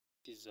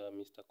is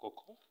Mr.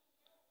 Coco.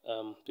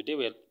 Today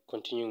we are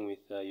continuing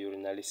with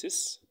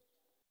urinalysis.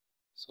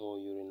 So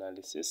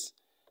urinalysis.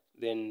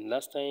 Then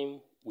last time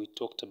we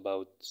talked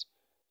about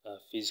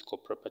physical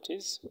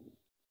properties.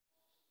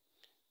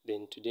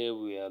 Then today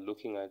we are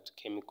looking at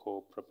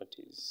chemical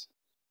properties.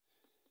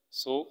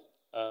 So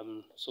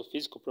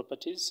physical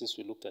properties, since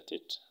we looked at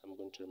it, I'm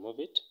going to remove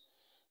it.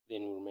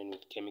 Then we remain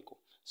with chemical.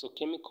 So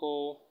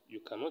chemical, you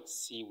cannot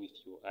see with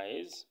your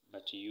eyes,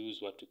 but you use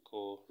what we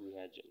call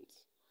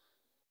reagents.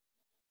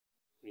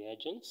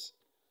 Reagents,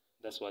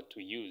 that's what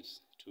we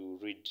use to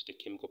read the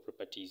chemical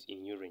properties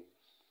in urine.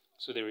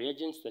 So the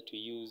reagents that we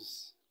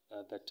use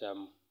that are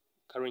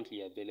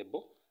currently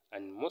available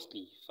and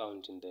mostly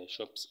found in the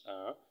shops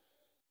are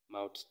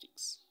mouth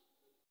sticks.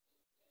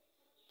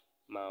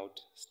 Mouth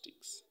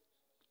sticks.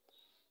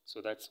 So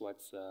that's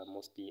what's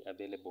mostly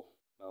available,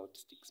 mouth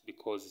sticks,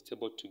 because it's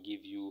able to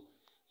give you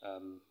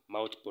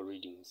multiple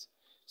readings.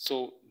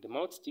 So the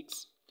mouth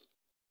sticks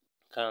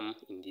come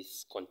in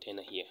this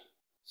container here.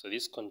 So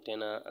this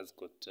container has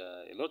got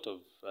a lot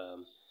of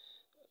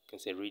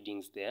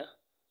readings there,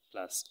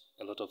 plus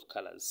a lot of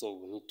colors. So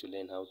we need to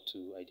learn how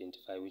to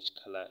identify which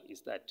color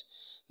is that.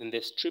 Then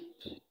the strip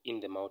in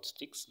the mouth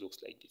sticks looks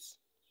like this.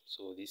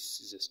 So this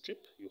is a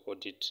strip. You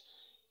hold it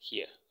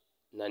here,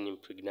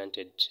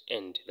 non-impregnated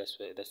end. That's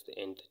the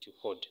end that you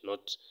hold,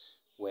 not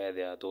where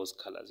there are those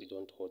colors. You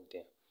don't hold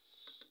there.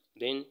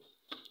 Then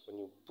when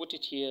you put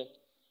it here,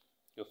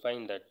 you'll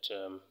find that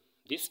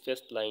this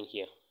first line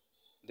here,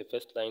 the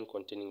first line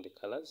containing the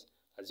colors,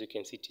 as you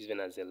can see, it even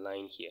has a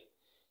line here.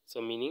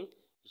 So meaning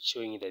it's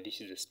showing you that this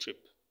is a strip.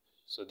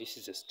 So this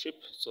is a strip.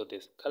 So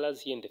the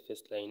colors here in the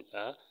first line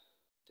are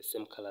the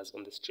same colors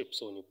on the strip.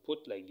 So when you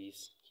put like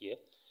this here,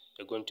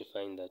 you're going to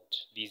find that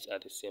these are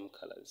the same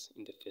colors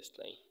in the first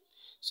line.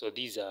 So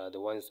these are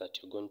the ones that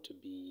you're going to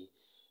be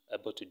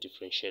able to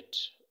differentiate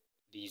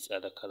these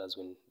other colors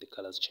when the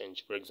colors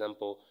change. For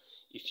example,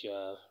 if you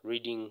are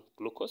reading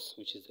glucose,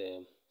 which is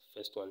the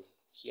first one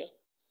here,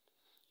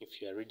 if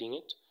you are reading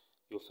it,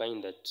 you'll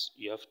find that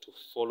you have to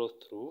follow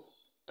through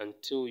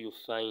until you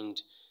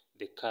find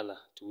the color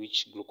to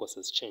which glucose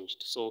has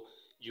changed. So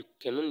you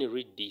can only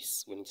read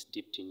this when it's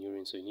dipped in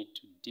urine. So you need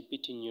to dip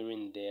it in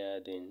urine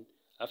there. Then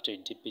after you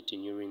dip it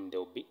in urine,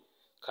 there will be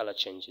color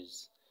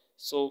changes.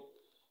 So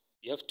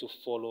you have to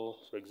follow,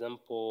 for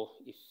example,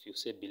 if you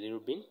say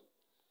bilirubin,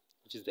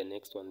 which is the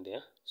next one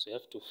there. So you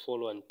have to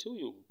follow until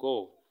you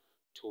go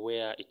to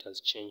where it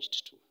has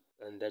changed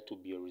to, and that will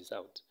be your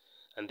result.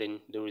 And then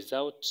the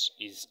result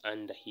is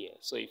under here.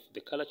 So if the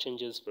color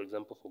changes, for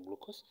example, for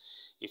glucose,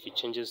 if it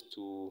changes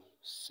to,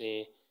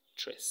 say,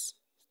 trace,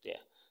 there.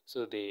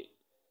 So the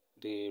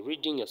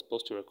reading you're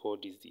supposed to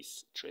record is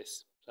this,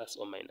 trace, plus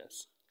or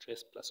minus,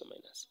 trace plus or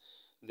minus.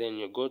 Then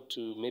you go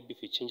to, maybe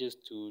if it changes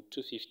to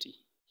 250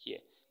 here.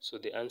 So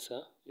the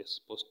answer you're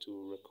supposed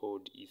to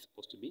record is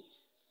supposed to be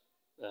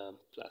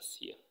plus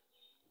here.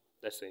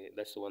 That's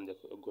the one that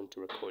you're going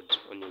to record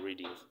on your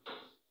readings.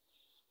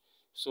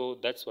 So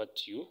that's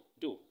what you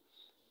do.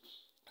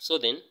 So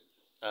then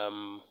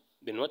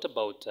what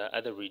about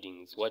other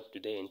readings? What do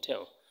they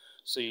entail?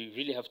 So you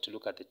really have to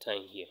look at the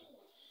time here.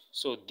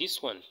 So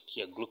this one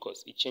here,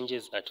 glucose, it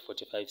changes at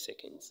 45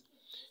 seconds.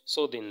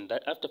 So then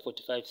that after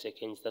 45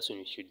 seconds, that's when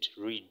you should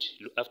read.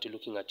 After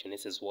looking at your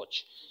nurse's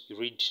watch, you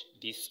read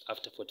this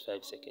after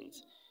 45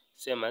 seconds.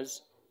 Same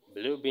as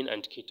bilirubin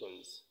and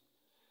ketones.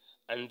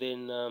 And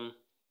then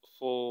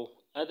for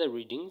other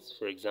readings,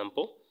 for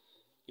example,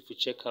 if we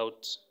check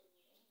out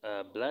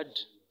blood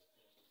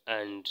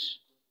and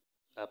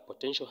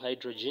potential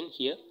hydrogen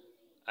here,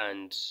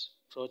 and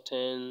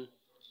protein,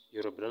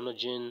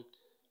 urobilinogen,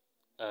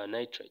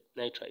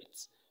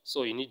 nitrites.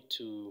 So you need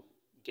to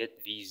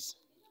get these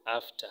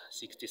after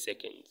 60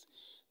 seconds.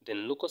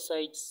 Then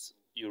leukocytes,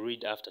 you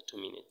read after 2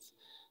 minutes.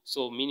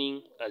 So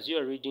meaning, as you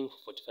are reading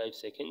for 45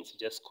 seconds,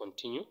 just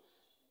continue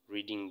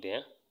reading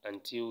there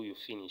until you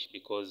finish,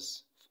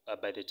 because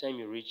by the time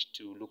you reach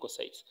to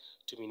leukocytes,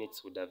 2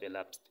 minutes would have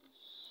elapsed.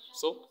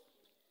 So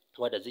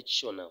what does it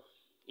show now?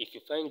 If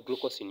you find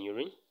glucose in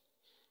urine,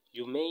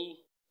 you may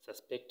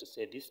suspect to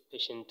say this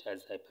patient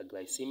has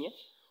hyperglycemia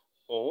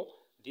or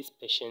this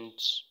patient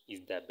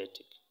is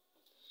diabetic.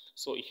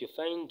 So if you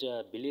find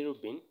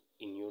bilirubin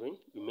in urine,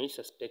 you may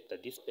suspect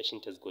that this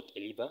patient has got a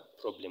liver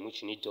problem,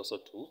 which you need also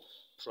to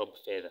probe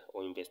further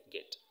or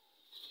investigate.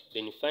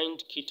 Then you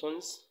find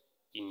ketones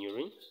in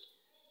urine.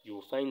 You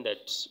will find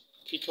that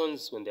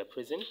ketones, when they're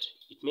present,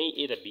 it may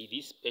either be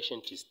this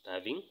patient is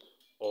starving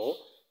or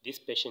this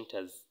patient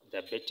has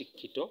diabetic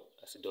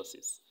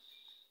ketoacidosis.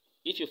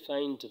 If you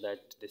find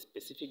that the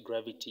specific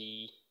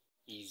gravity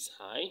is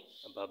high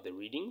above the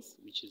readings,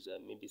 which is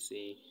maybe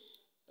say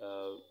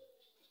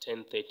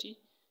 1030,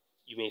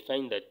 you may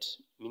find that,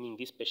 meaning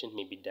this patient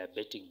may be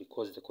diabetic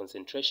because the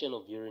concentration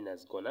of urine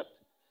has gone up.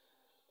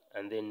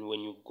 And then when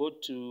you go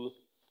to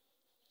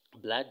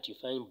blood, you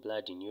find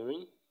blood in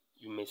urine,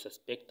 you may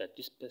suspect that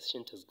this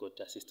patient has got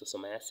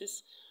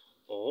schistosomiasis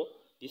or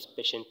this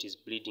patient is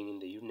bleeding in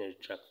the urinary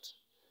tract.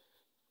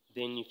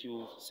 Then if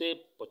you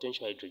say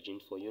potential hydrogen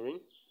for urine,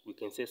 we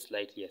can say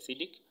slightly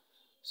acidic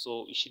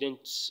So it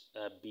shouldn't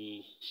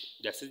be,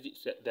 the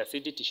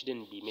acidity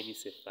shouldn't be maybe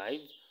say 5,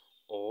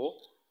 or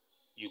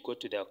you go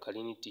to the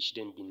alkalinity,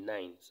 shouldn't be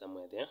 9,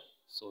 somewhere there.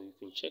 So you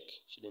can check,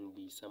 shouldn't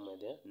be somewhere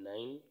there,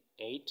 9,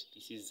 8.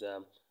 This is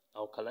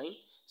alkaline,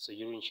 so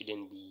urine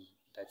shouldn't be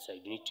that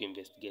side. You need to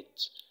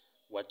investigate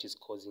what is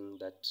causing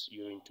that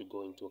urine to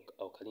go into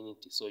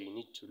alkalinity. So you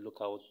need to look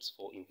out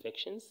for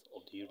infections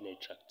of the urinary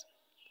tract.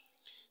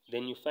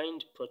 Then you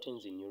find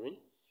proteins in urine.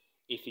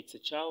 If it's a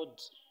child,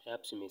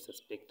 perhaps you may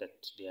suspect that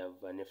they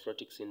have a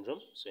nephrotic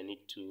syndrome, so you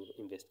need to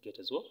investigate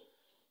as well.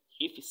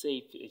 If you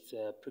say it's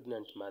a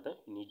pregnant mother,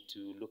 you need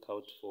to look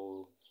out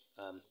for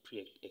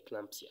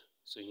pre-eclampsia.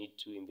 So you need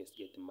to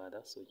investigate the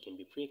mother. So it can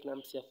be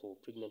pre-eclampsia for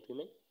pregnant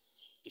women.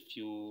 If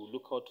you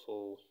look out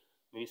for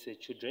maybe say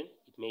children,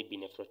 it may be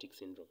nephrotic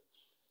syndrome.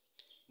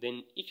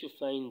 Then if you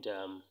find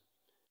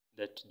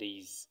that there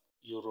is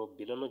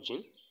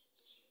urobilinogen,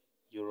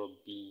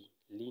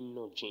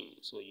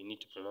 so you need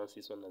to pronounce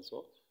this one as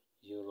well,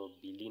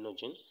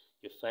 urobilinogen,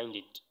 you find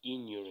it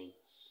in urine,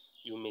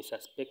 you may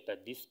suspect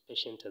that this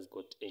patient has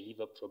got a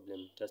liver problem.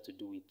 It has to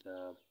do with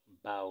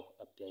bile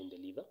up there in the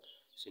liver.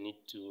 So you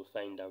need to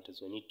find out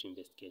as well, you need to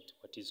investigate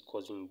what is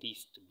causing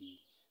this to be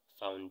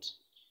found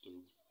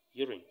in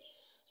urine.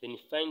 Then you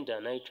find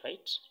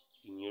nitrite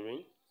in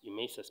urine, you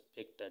may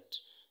suspect that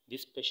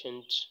this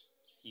patient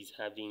is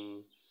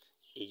having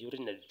a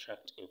urinary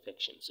tract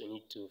infection. So you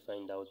need to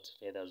find out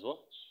further as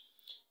well.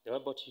 Then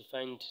what about you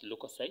find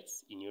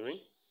leukocytes in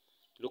urine?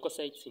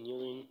 Leukocytes in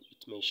urine,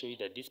 it may show you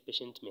that this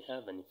patient may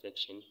have an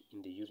infection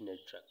in the urinary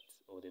tract,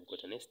 or they've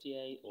got an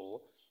STI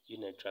or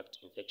urinary tract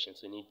infection.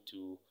 So you need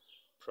to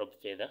probe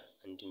further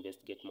and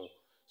investigate more.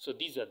 So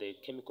these are the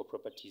chemical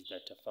properties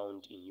that are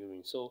found in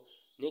urine. So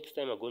next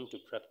time we're going to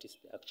practice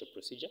the actual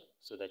procedure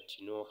so that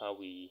you know how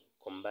we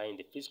combine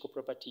the physical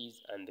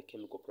properties and the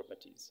chemical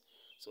properties.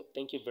 So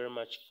thank you very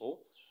much for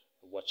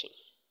watching.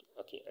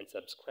 Okay, and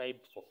subscribe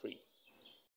for free.